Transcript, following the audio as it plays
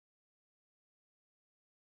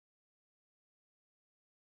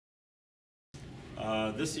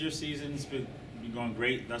This year's season's been going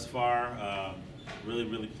great thus far.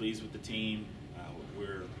 Really pleased with the team.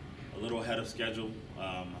 We're a little ahead of schedule.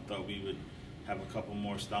 I thought we would have a couple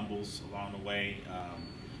more stumbles along the way,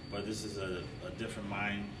 but this is a different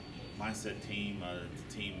mindset team.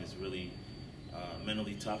 The team is really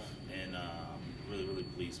mentally tough, and I'm really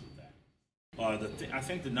pleased with that. I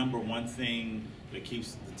think the number one thing that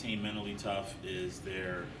keeps the team mentally tough is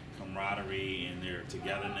their camaraderie and their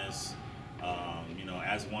togetherness.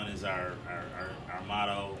 As one is our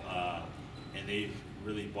motto, and they've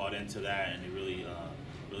really bought into that, and they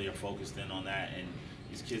really are focused in on that. And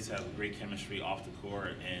these kids have great chemistry off the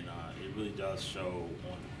court, and it really does show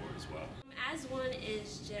on the court as well. As one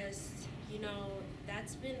is just,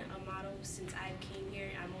 that's been a motto since I came here.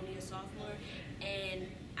 I'm only a sophomore, and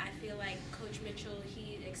I feel like Coach Mitchell,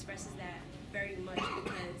 he expresses that very much,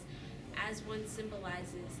 because as one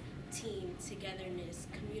symbolizes team, togetherness,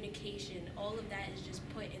 communication, all of that is just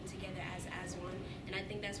put in together as one, and I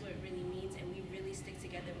think that's what it really means, and we really stick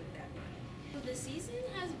together with that one. The season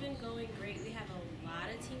has been going great. We have a lot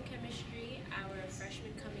of team chemistry. Our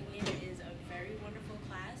freshman coming in is a very wonderful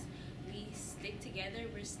class. We stick together,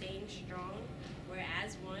 we're staying strong, we're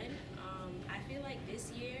as one. I feel like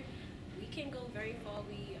this year we can go very far.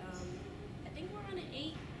 I think we're on an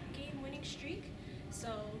 8-game winning streak. So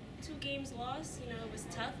 2 games lost, it was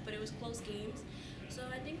tough, but it was close games. So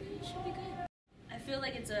I think we should be good. I feel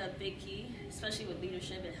like it's a big key, especially with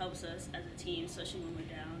leadership. It helps us as a team, especially when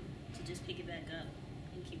we're down, to just pick it back up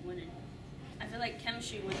and keep winning. I feel like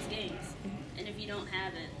chemistry wins games, and if you don't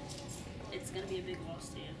have it, it's going to be a big loss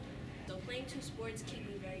to you. So playing 2 sports keep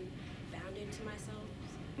me very bounded to myself.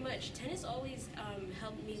 Tennis always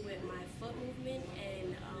helped me with my foot movement,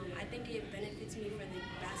 and I think it benefits me for the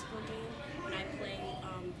basketball game. When I play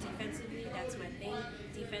defensively, that's my thing.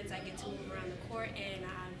 Defense, I get to move around the court, and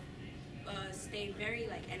I stay very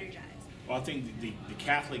energized. Well, I think the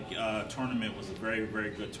Catholic tournament was a very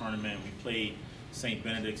good tournament. We played St.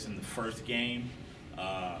 Benedict's in the first game.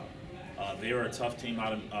 They were a tough team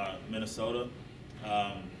out of Minnesota.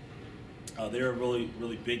 They're a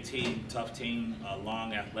really big team, tough team, a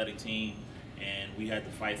long athletic team, and we had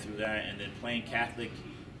to fight through that. And then playing Catholic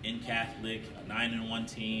in Catholic, a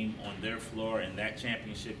 9-1 team on their floor in that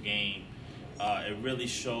championship game, it really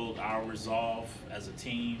showed our resolve as a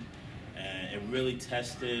team, and it really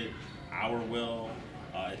tested our will.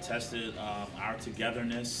 It tested our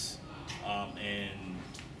togetherness, and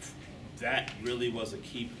that really was a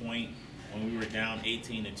key point. When we were down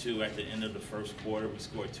 18-2 at the end of the first quarter, we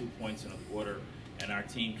scored 2 points in a quarter, and our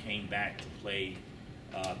team came back to play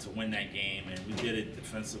to win that game. And we did it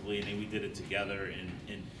defensively, and then we did it together.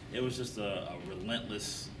 And it was just a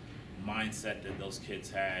relentless mindset that those kids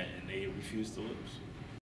had, and they refused to lose.